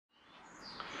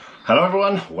Hello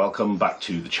everyone, welcome back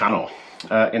to the channel.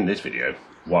 In this video,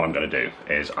 what I'm going to do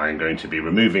is I'm going to be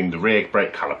removing the rear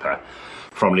brake caliper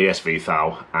from the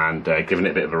SV1000 and giving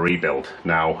it a bit of a rebuild.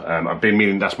 Now, I've been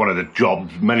meaning, that's one of the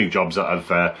many jobs that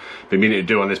I've been meaning to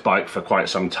do on this bike for quite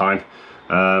some time.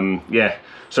 Yeah,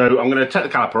 so I'm going to take the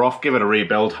caliper off, give it a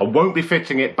rebuild. I won't be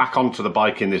fitting it back onto the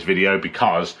bike in this video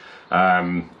because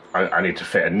I need to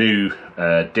fit a new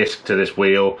disc to this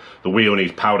wheel. The wheel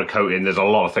needs powder coating. There's a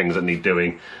lot of things that need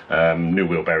doing. New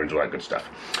wheel bearings, all that good stuff.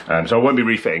 So I won't be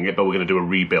refitting it, but we're going to do a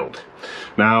rebuild.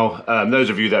 Now, those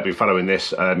of you that have been following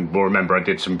this will remember I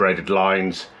did some braided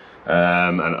lines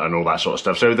and all that sort of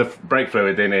stuff. So the brake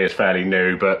fluid in here is fairly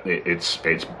new, but it's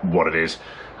what it is.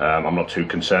 I'm not too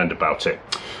concerned about it.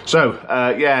 So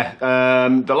yeah,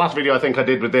 the last video I think I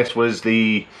did with this was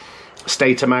the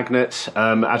stator magnet.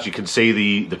 As you can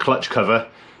see, the clutch cover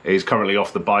is currently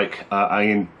off the bike.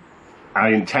 I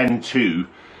intend to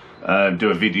do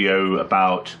a video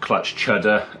about clutch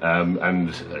chudder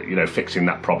and you know, fixing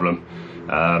that problem,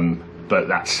 but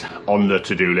that's on the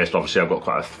to-do list. Obviously I've got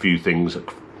quite a few things,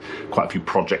 quite a few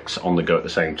projects on the go at the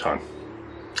same time.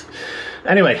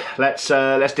 Anyway, let's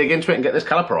dig into it and get this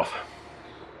caliper off.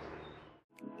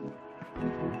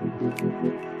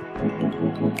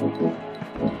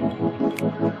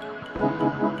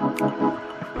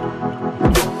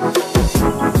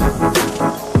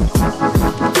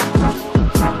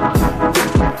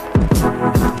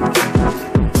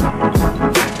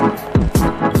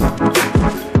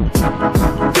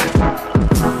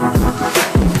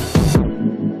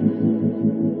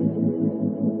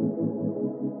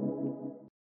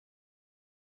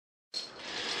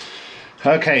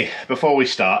 Okay, before we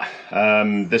start,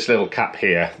 this little cap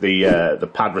here, the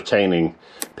pad retaining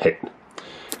pin,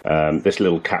 this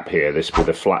little cap here, this with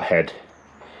a flat head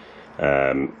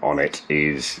on it,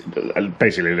 is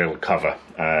basically a little cover.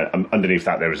 Underneath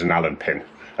that there is an Allen pin,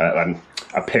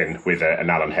 a pin with an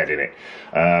Allen head in it.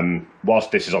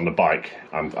 Whilst this is on the bike,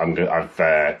 I've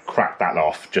cracked that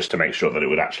off just to make sure that it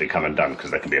would actually come undone, because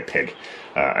there can be a pig,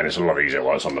 and it's a lot easier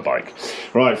while it's on the bike.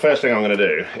 Right, first thing I'm going to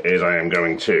do is I am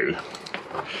going to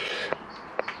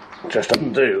just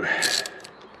undo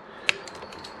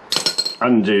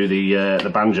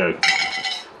the banjo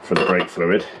for the brake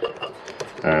fluid,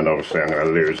 and obviously I'm going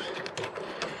to lose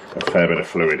a fair bit of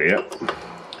fluid here.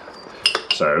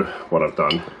 So what I've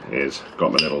done is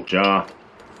got my little jar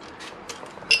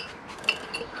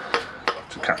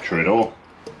to capture it all,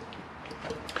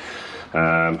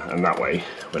 and that way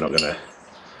we're not going to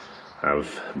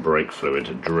have brake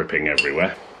fluid dripping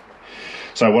everywhere.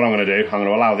 So what I'm going to do, I'm going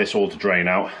to allow this all to drain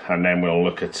out, and then we'll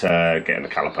look at getting the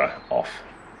caliper off.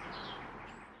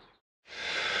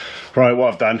 Right,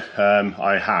 what I've done,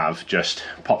 I have just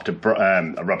popped a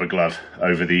rubber glove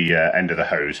over the end of the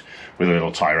hose with a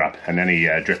little tie wrap, and any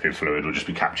dripping fluid will just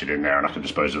be captured in there, and I can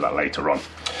dispose of that later on.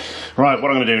 Right,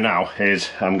 what I'm going to do now is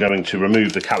I'm going to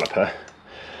remove the caliper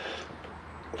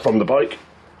from the bike.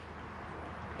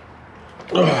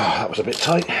 Oh, that was a bit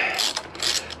tight.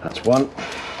 That's one.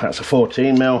 That's a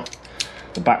 14mm.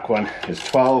 The back one is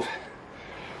 12.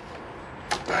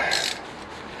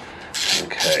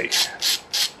 Okay.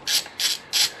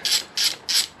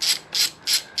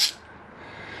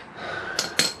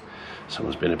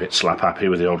 Someone's been a bit slap happy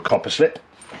with the old copper slip.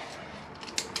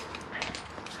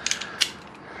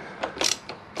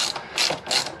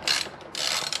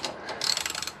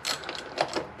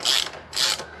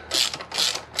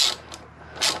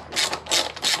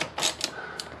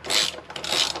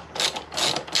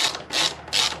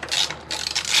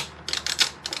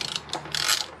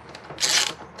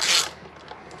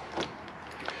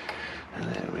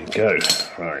 Go.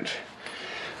 Right,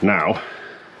 now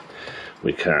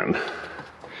we can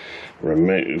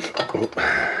remove,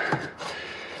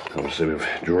 obviously we've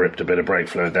dripped a bit of brake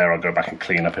fluid there. I'll go back and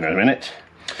clean up in a minute.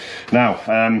 Now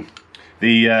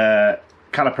the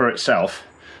caliper itself,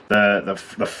 the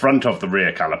front of the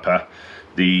rear caliper,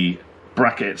 the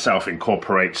bracket itself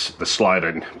incorporates the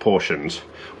sliding portions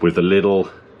with the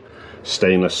little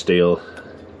stainless steel,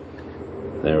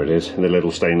 there it is, the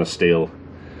little stainless steel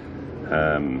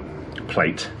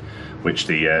plate which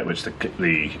the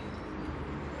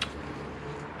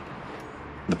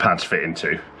pads fit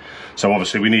into. So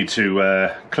obviously we need to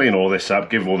clean all this up,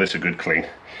 give all this a good clean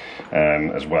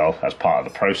as well as part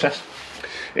of the process.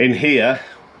 In here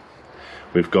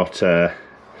we've got a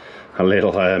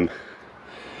little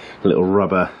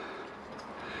rubber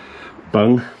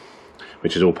bung,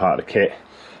 which is all part of the kit.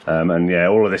 And yeah,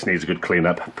 all of this needs a good clean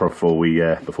up before we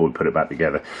put it back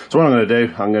together. So what I'm going to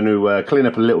do, I'm going to clean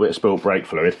up a little bit of spilt brake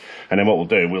fluid, and then what we'll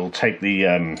do, we'll take the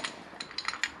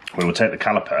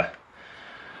caliper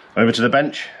over to the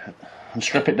bench and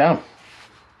strip it down.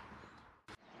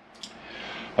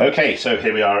 Okay, so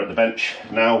here we are at the bench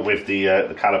now with the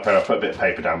caliper. I've put a bit of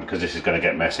paper down because this is going to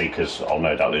get messy, because I'll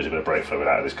no doubt lose a bit of brake fluid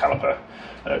out of this caliper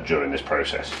during this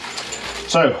process.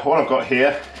 So what I've got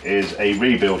here is a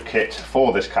rebuild kit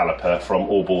for this caliper from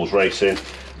All Balls Racing.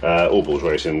 All Balls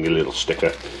Racing, a little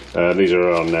sticker. These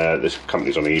are on, this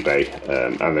company's on eBay,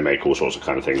 and they make all sorts of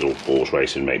kind of things. All Balls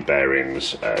Racing make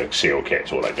bearings, seal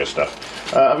kits, all that good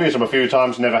stuff. I've used them a few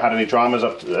times, never had any dramas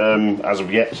up as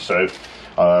of yet, so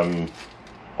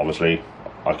obviously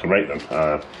I can rate them.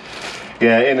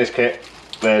 Yeah, in this kit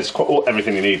there's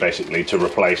everything you need basically to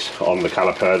replace on the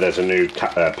caliper. There's a new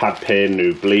pad pin,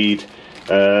 new bleed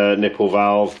nipple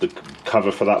valve, the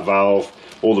cover for that valve,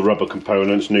 all the rubber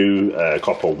components, new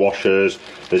copper washers.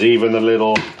 There's even the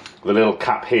little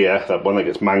cap here, that one that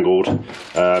gets mangled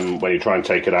when you try and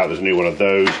take it out. There's a new one of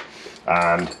those,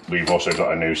 and we've also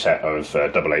got a new set of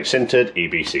double 8 sintered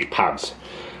EBC pads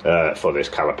for this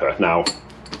caliper. Now,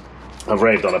 I've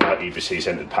raved on about EBC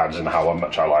sintered pads and how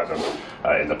much I like them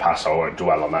in the past, so I won't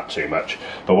dwell on that too much.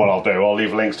 But what I'll do, I'll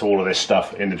leave links to all of this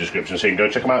stuff in the description so you can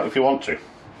go check them out if you want to.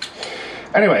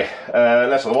 Anyway,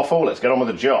 less of the waffle, let's get on with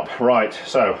the job. Right,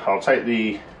 so I'll take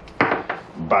the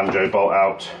banjo bolt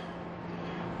out,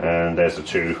 and there's the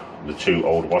two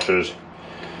old washers.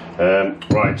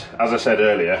 Right, as I said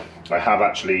earlier, I have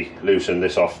actually loosened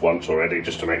this off once already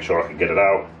just to make sure I can get it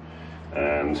out,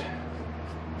 and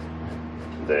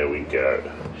there we go.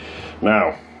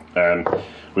 Now,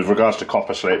 with regards to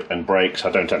copper slip and brakes,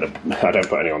 I don't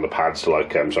put any on the pads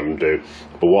like some of them do,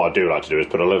 but what I do like to do is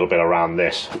put a little bit around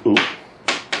this. Ooh.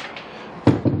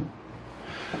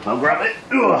 I'll grab it.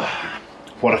 Ugh.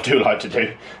 What I do like to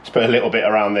do is put a little bit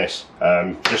around this,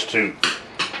 just to...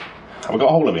 Have I got a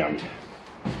hole in my hand?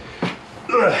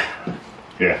 Ugh.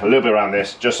 Yeah, a little bit around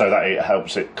this, just so that it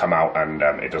helps it come out and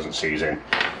it doesn't seize in.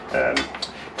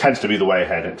 Tends to be the way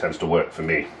ahead, it tends to work for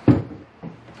me.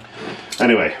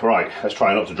 Anyway, right, let's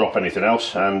try not to drop anything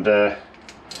else and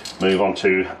move on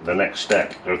to the next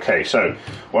step. Okay, so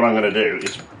what I'm going to do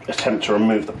is attempt to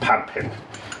remove the pad pin,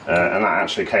 and that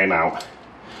actually came out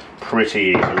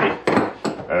pretty easily,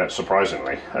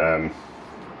 surprisingly.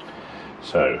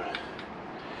 So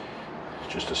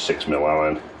just a 6mm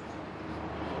Allen.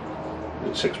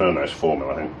 Is it 6mm? No, it's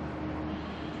 4mm, I think.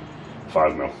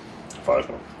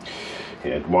 5mm.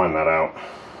 Yeah, wind that out.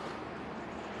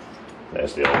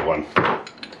 There's the old one.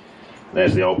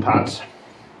 There's the old pads.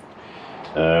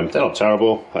 They're not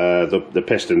terrible. The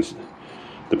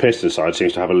piston side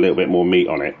seems to have a little bit more meat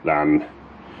on it than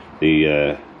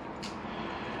the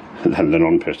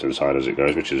non-piston side as it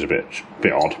goes, which is a bit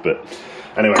odd. But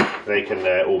anyway, they can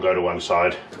all go to one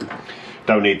side.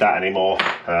 Don't need that anymore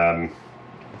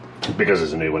because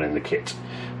there's a new one in the kit.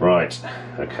 Right.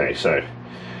 Okay. So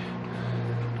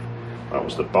that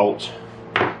was the bolt.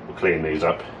 We'll clean these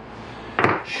up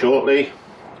shortly,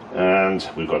 and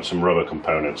we've got some rubber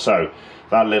components. So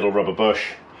that little rubber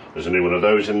bush, there's a new one of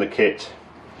those in the kit,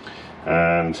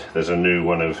 and there's a new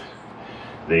one of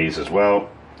these as well.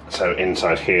 So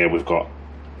inside here we've got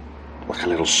like a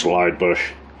little slide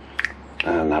bush,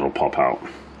 and that'll pop out.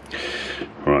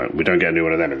 Right, we don't get a new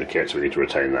one of them in the kit, so we need to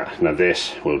retain that. Now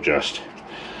this will just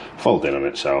fold in on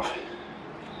itself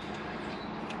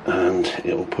and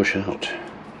it will push out.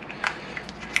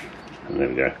 And there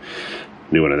we go,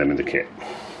 new one of them in the kit.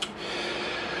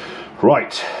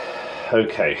 Right,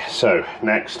 okay, so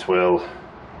next we'll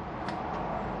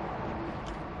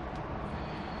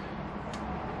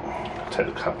take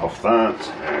the cap off that,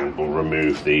 and we'll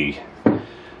remove the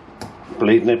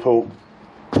bleed nipple.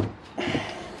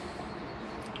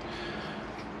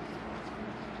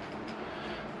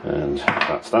 And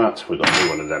that's that. We've got a new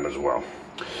one of them as well.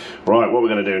 Right, what we're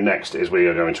going to do next is we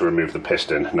are going to remove the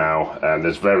piston. Now,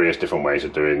 there's various different ways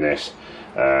of doing this.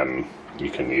 You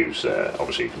can use,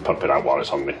 obviously you can pump it out while it's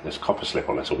on there's copper slip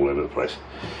on this all over the place.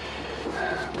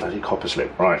 Bloody copper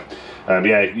slip. Right,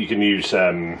 yeah, you can use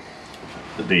the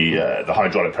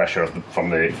hydraulic pressure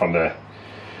from the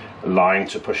line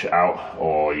to push it out,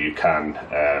 or you can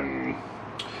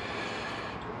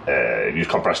use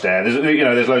compressed air.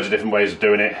 There's loads of different ways of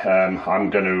doing it. I'm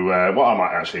going to what I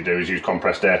might actually do is use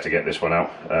compressed air to get this one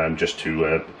out, just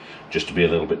to be a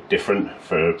little bit different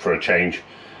for a change.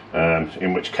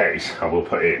 In which case I will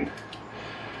put in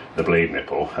the bleed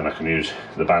nipple, and I can use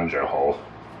the banjo hole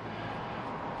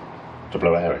to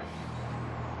blow air in.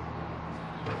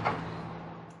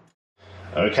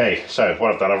 Okay, so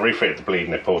what I've done, I've refitted the bleed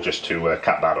nipple just to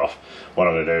cap that off. What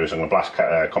I'm going to do is I'm going to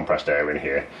blast compressed air in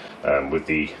here with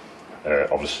the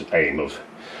obvious aim of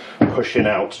pushing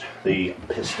out the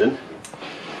piston.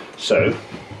 So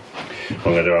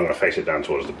what I'm going to face it down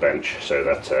towards the bench so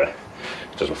that it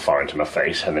doesn't fire into my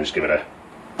face, and then just give it a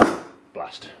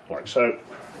blast, like so.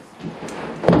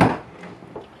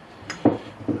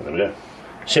 And there we go.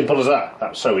 Simple as that.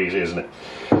 That's so easy, isn't it?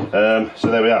 So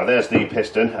there we are. There's the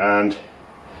piston, and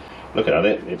looking at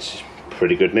it, it's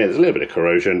pretty good near. There's a little bit of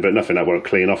corrosion, but nothing that won't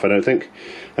clean off, I don't think.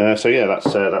 So yeah,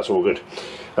 that's all good.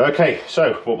 Okay,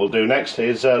 so what we'll do next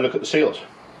is look at the seals.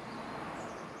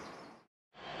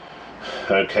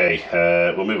 Okay,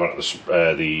 we'll move on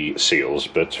to the seals,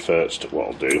 but first what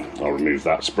I'll do, I'll remove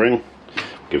that spring,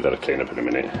 give that a clean up in a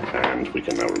minute, and we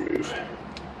can now remove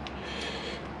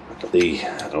the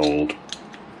old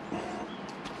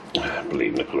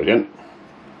bleed nipple again.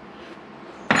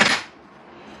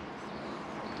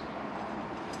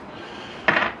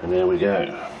 And there we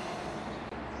go.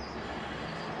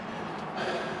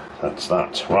 That's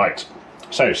that. Right.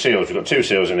 So seals, we've got two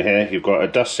seals in here. You've got a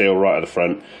dust seal right at the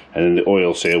front, and then the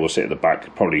oil seal will sit at the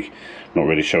back. Probably not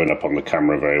really showing up on the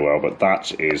camera very well, but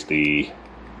that is the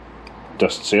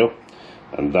dust seal,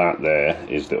 and that there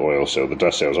is the oil seal. The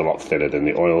dust seal is a lot thinner than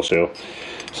the oil seal.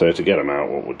 So to get them out,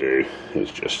 what we'll do is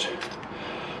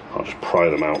I'll just pry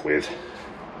them out with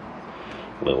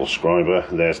a little scriber.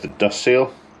 There's the dust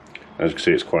seal. As you can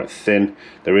see, it's quite thin.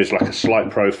 There is like a slight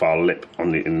profile lip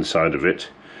on the inside of it,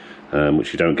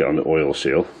 which you don't get on the oil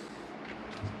seal.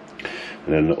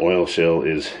 And then the oil seal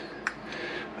is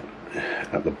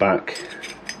at the back,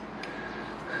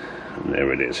 and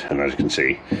there it is. And as you can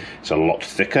see, it's a lot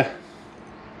thicker,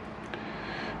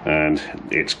 and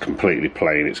it's completely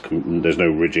plain. There's no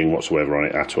ridging whatsoever on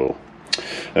it at all.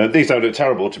 These don't look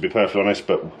terrible, to be perfectly honest,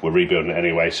 but we're rebuilding it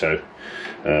anyway, so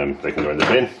they can go in the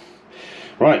bin.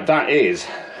 Right, that is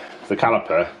the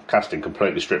caliper casting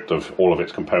completely stripped of all of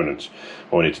its components.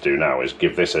 What we need to do now is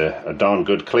give this a darn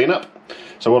good clean up.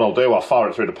 So what I'll do, I'll fire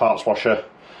it through the parts washer,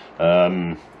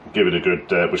 give it a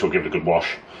good, which will give it a good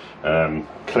wash,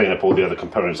 clean up all the other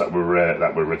components that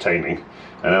we're retaining,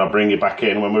 and then I'll bring you back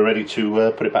in when we're ready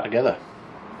to put it back together.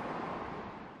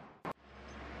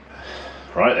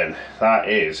 Right then, that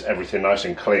is everything nice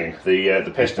and clean.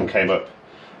 The piston came up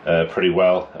pretty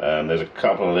well. There's a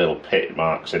couple of little pit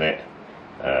marks in it,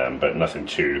 but nothing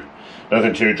too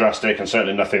drastic, and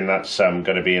certainly nothing that's going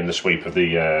to be in the sweep of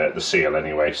the seal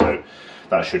anyway. So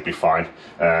that should be fine.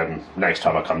 Next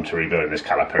time I come to rebuilding this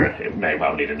caliper, it may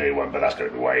well need a new one, but that's going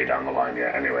to be way down the line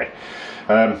yet anyway.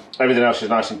 Everything else is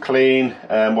nice and clean.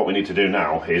 What we need to do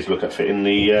now is look at fitting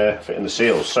the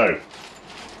seals. So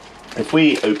if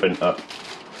we open up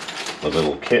the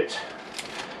little kit,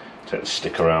 take the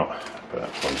sticker out, put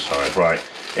that to one side. Right,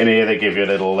 in here they give you a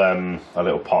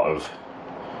little pot of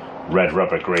red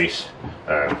rubber grease.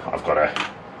 I've got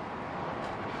a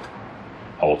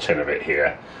whole tin of it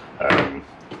here.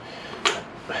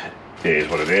 It is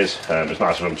what it is. It's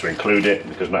nice of them to include it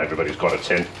because not everybody's got a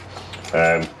tin.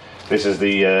 This is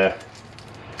the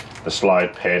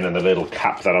slide pin and the little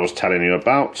cap that I was telling you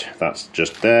about. That's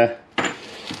just there.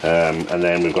 And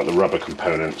then we've got the rubber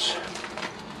components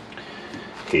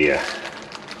here.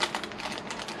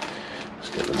 Let's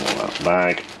get them all out of the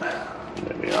bag.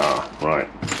 There we are. Right,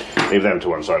 leave them to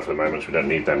one side for the moment, so we don't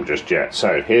need them just yet.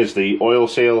 So here's the oil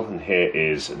seal, and here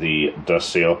is the dust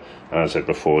seal. As I said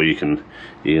before, you can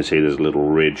see there's a little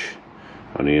ridge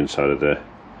on the inside of the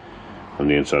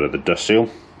dust seal.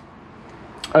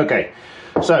 Okay,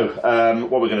 so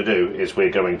what we're going to do is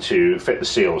we're going to fit the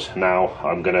seals. Now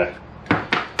I'm going to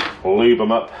lube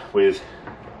them up with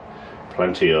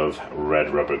plenty of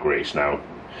red rubber grease. Now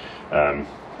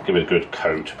give it a good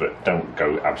coat, but don't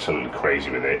go absolutely crazy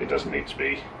with it. It doesn't need to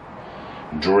be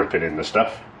dripping in the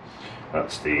stuff.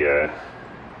 That's the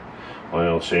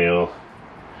oil seal,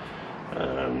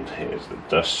 and here's the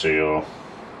dust seal.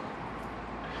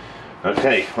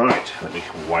 Okay, right, let me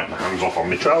wipe my hands off on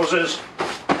my trousers.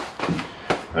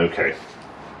 Okay,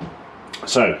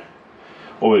 so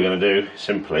what we're going to do is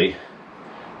simply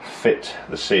fit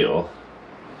the seal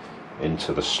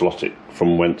into the slot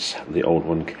from whence the old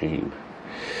one came.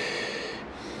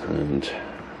 And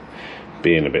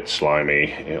being a bit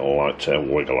slimy, it'll like to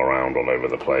wiggle around all over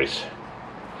the place,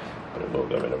 but it will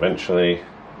go in eventually.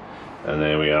 And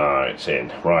there we are, it's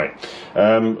in. Right,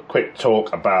 quick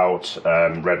talk about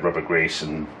red rubber grease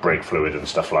and brake fluid and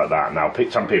stuff like that. Now,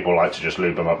 some people like to just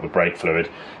lube them up with brake fluid,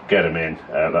 get them in,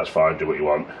 that's fine, do what you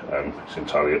want. It's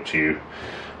entirely up to you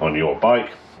on your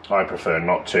bike. I prefer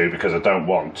not to, because I don't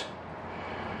want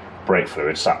brake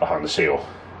fluid sat behind the seal,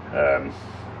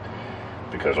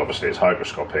 because obviously it's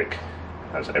hygroscopic,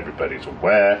 as everybody's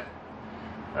aware,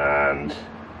 and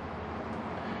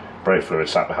brake fluid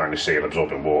sat behind the seal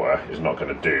absorbing water is not going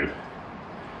to do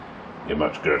you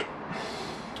much good.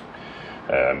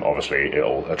 obviously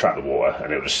it'll attract the water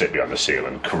and it'll just sit behind the seal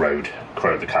and corrode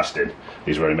the casting.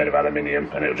 These are only made of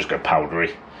aluminium and it'll just go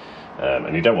powdery,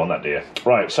 and you don't want that, do you?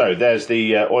 Right, so there's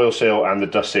the oil seal and the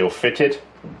dust seal fitted,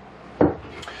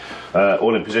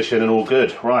 all in position and all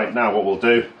good. Right, now what we'll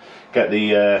do, get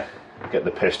the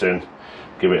piston,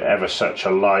 give it ever such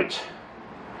a light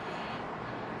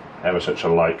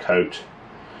coat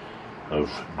of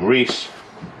grease,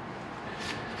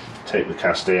 take the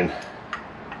cast in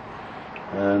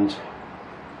and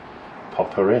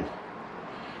pop her in,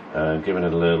 giving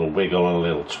it a little wiggle and a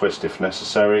little twist if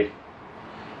necessary,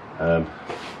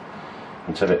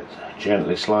 until it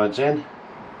gently slides in,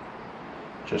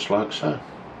 just like so.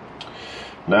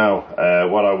 Now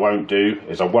what I won't do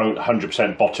is I won't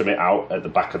 100% bottom it out at the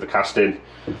back of the casting,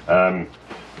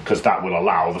 because that will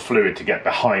allow the fluid to get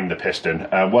behind the piston.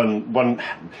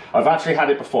 I've actually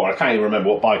had it before, I can't even remember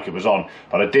what bike it was on,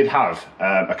 but I did have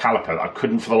a caliper that I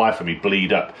couldn't for the life of me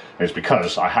bleed up. And it's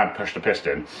because I had pushed the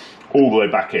piston all the way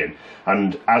back in,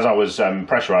 and as I was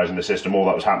pressurising the system, all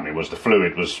that was happening was the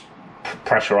fluid was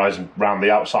pressurising around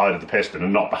the outside of the piston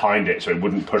and not behind it, so it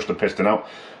wouldn't push the piston out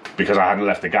because I hadn't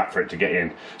left the gap for it to get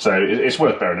in. So it's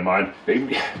worth bearing in mind.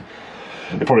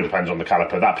 It probably depends on the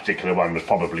caliper. That particular one was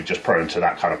probably just prone to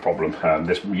that kind of problem.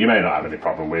 This you may not have any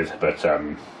problem with, but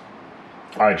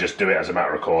I just do it as a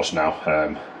matter of course now.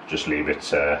 Just leave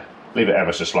it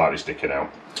ever so slightly sticking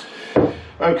out.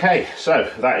 Okay,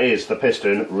 so that is the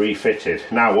piston refitted.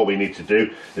 Now what we need to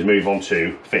do is move on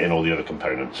to fitting all the other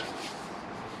components.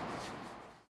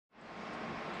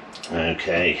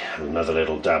 Okay, another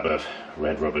little dab of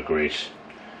red rubber grease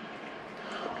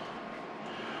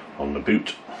on the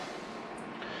boot,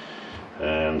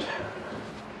 and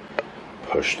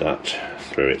push that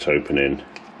through its opening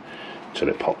till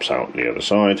it pops out the other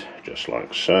side, just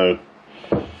like so.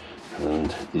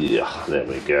 And yeah, there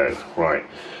we go. Right,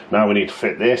 now we need to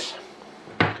fit this,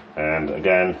 and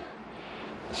again,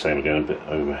 the same again, a bit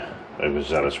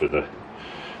overzealous with the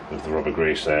rubber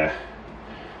grease there.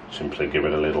 Simply give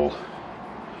it a little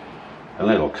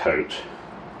coat,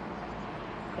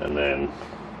 and then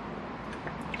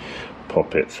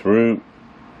pop it through.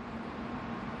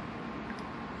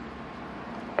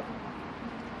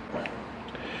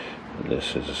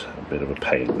 This is a bit of a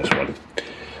pain, this one,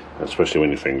 especially when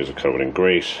your fingers are covered in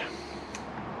grease.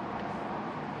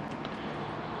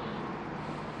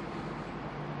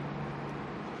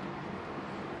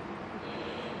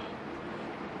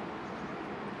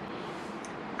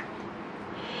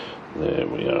 There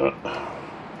we are.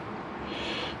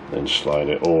 Then slide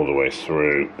it all the way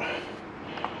through,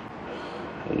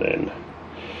 and then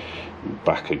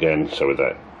back again, so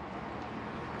that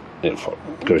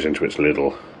it goes into its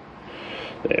little,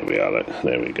 there we are,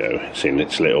 there we go, it's in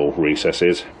its little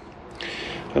recesses,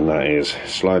 and that is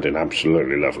sliding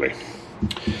absolutely lovely.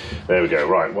 There we go.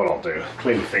 Right, what I'll do,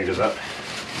 clean the fingers up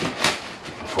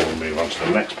before we move on to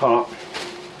the next part.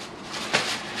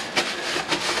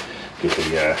 Give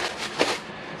the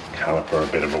caliper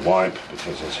a bit of a wipe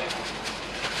because there's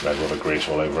red rubber grease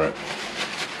all over it.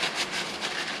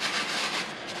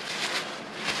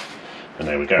 And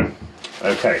there we go.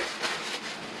 Okay.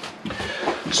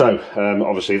 So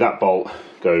obviously that bolt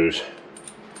goes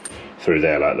through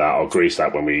there like that. I'll grease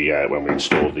that when we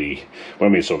install the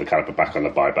caliper back on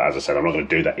the bike. But as I said, I'm not going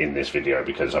to do that in this video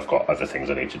because I've got other things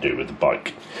I need to do with the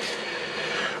bike.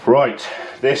 Right,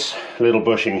 this little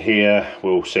bushing here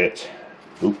will sit.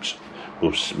 Oops.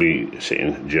 Will be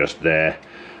sitting just there.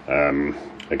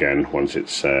 Again, once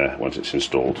it's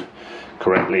installed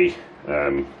correctly,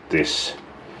 this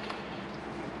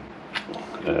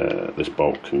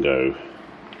bolt can go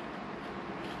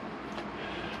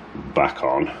back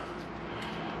on,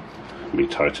 be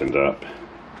tightened up.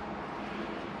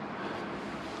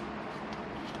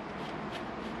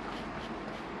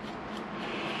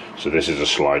 So this is a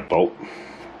slide bolt.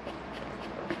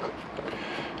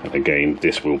 And again,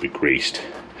 this will be greased,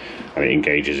 and it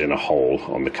engages in a hole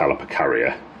on the caliper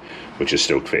carrier, which is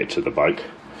still fitted to the bike,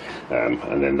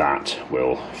 and then that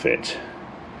will fit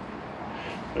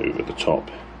over the top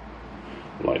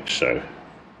like so.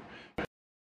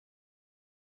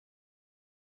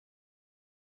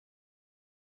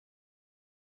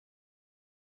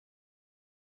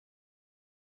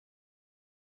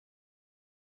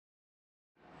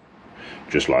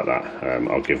 Just like that.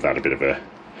 I'll give that a bit of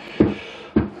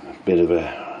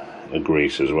a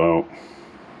grease as well.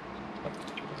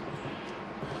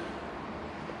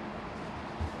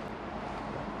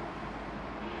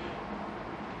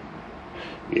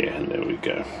 Yeah, and there we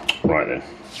go. Right then.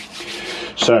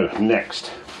 So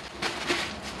next,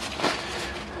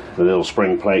 the little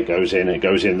spring plate goes in. It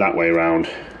goes in that way around,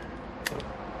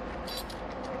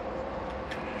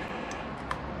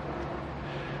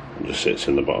 It just sits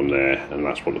in the bottom there, and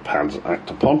that's what the pads act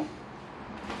upon.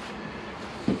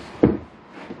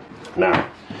 Now,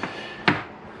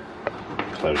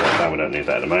 close that down, we don't need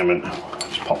that at the moment.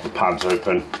 Just pop the pads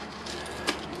open.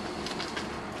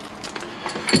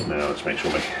 Now let's make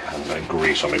sure I'm going to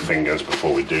grease on my fingers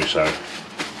before we do so.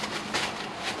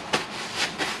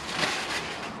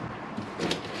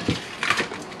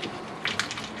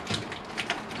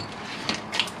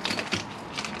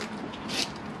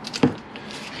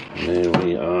 There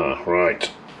we are, right.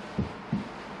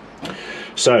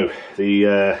 So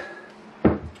the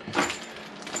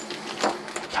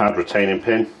pad retaining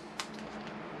pin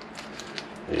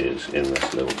is in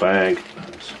this little bag.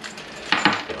 Let's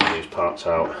get all these parts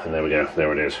out, and there we go,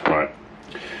 there it is. Right,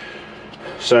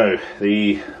 so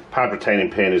the pad retaining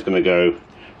pin is going to go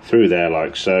through there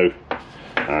like so,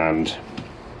 and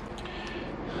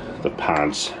the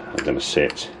pads are going to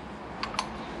sit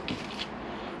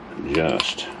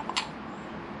just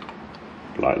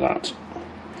like that.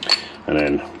 And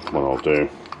then what I'll do,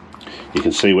 you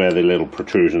can see where the little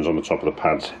protrusions on the top of the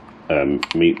pads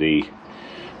meet the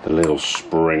little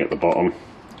spring at the bottom,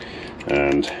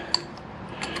 and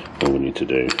all we need to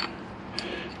do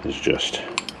is just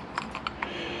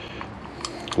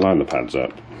line the pads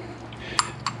up,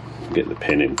 get the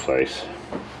pin in place,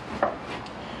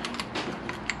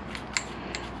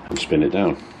 and spin it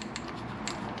down.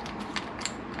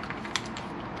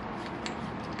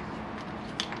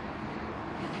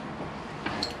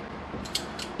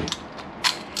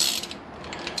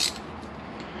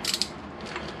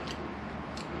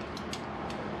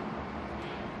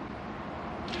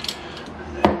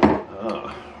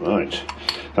 Right,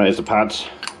 that is the pads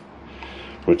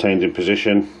retained in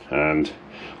position, and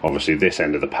obviously this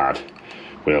end of the pad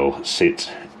will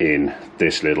sit in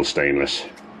this little stainless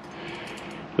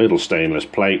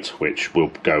plate, which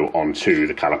will go onto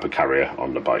the caliper carrier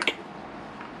on the bike.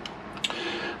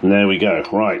 And there we go.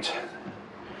 Right,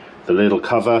 the little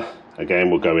cover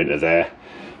again will go into there,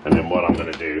 and then what I'm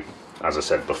going to do, as I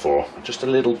said before, just a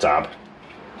little dab,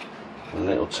 a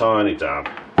little tiny dab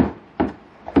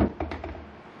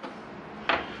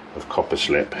of copper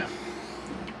slip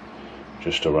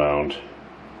just around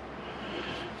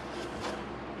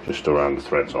the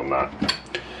threads on that,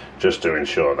 just to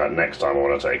ensure that next time I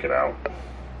want to take it out,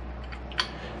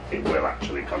 it will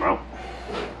actually come out.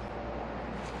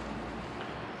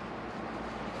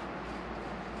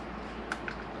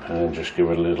 And just give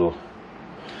it a little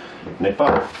nip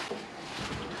up,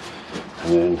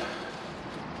 and then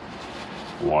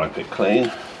wipe it clean.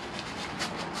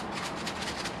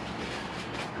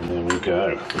 And there we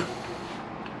go.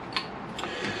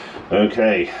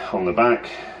 Okay, on the back,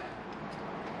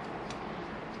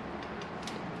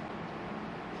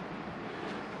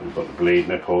 we've got the bleed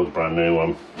nipple, the brand new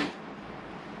one.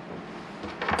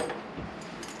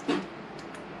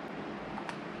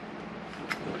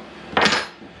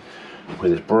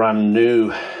 With its brand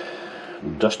new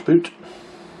dust boot.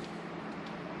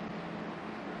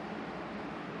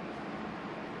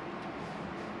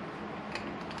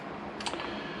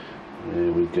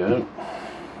 There we go.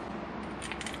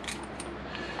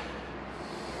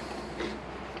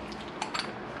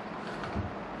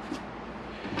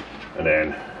 And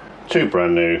then two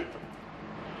brand new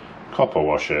copper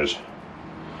washers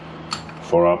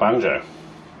for our banjo.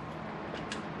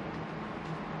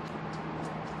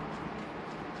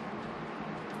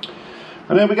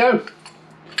 And there we go.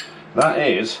 That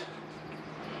is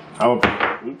our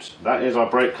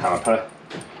brake caliper,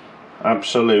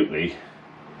 absolutely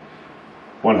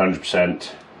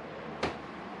 100%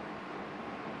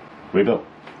 rebuilt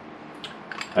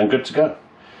and good to go.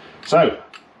 So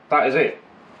that is it.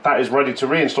 That is ready to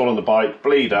reinstall on the bike,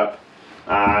 bleed up,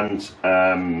 and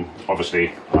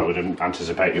obviously I would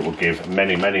anticipate it will give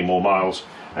many, many more miles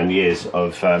and years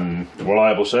of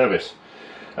reliable service.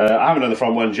 I haven't done the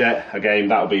front ones yet. Again,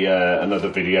 that'll be another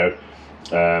video.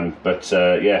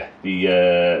 Yeah,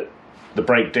 the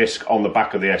brake disc on the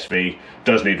back of the SV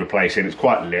does need replacing. It's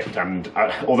quite lipped, and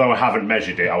although I haven't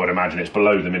measured it, I would imagine it's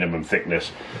below the minimum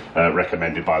thickness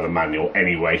recommended by the manual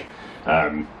anyway.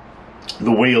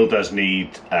 The wheel does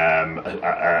need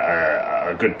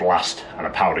a good blast and a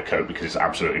powder coat because it's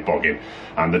absolutely bogging,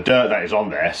 and the dirt that is on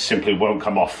there simply won't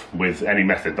come off with any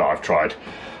method that I've tried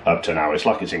up to now. It's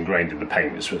like it's ingrained in the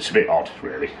paint. It's a bit odd,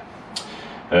 really.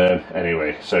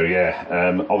 Anyway, so yeah,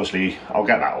 obviously I'll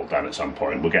get that all done at some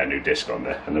point. We'll get a new disc on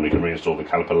there, and then we can reinstall the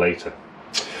caliper later.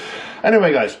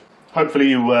 Anyway, guys, hopefully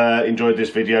you enjoyed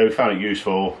this video, found it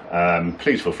useful.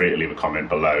 Please feel free to leave a comment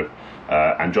below,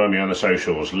 and join me on the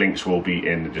socials. Links will be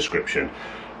in the description,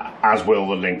 as will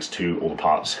the links to all the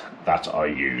parts that I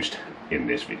used in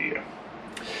this video.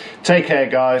 Take care,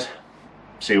 guys.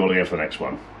 See you all again for the next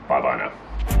one. Bye bye now.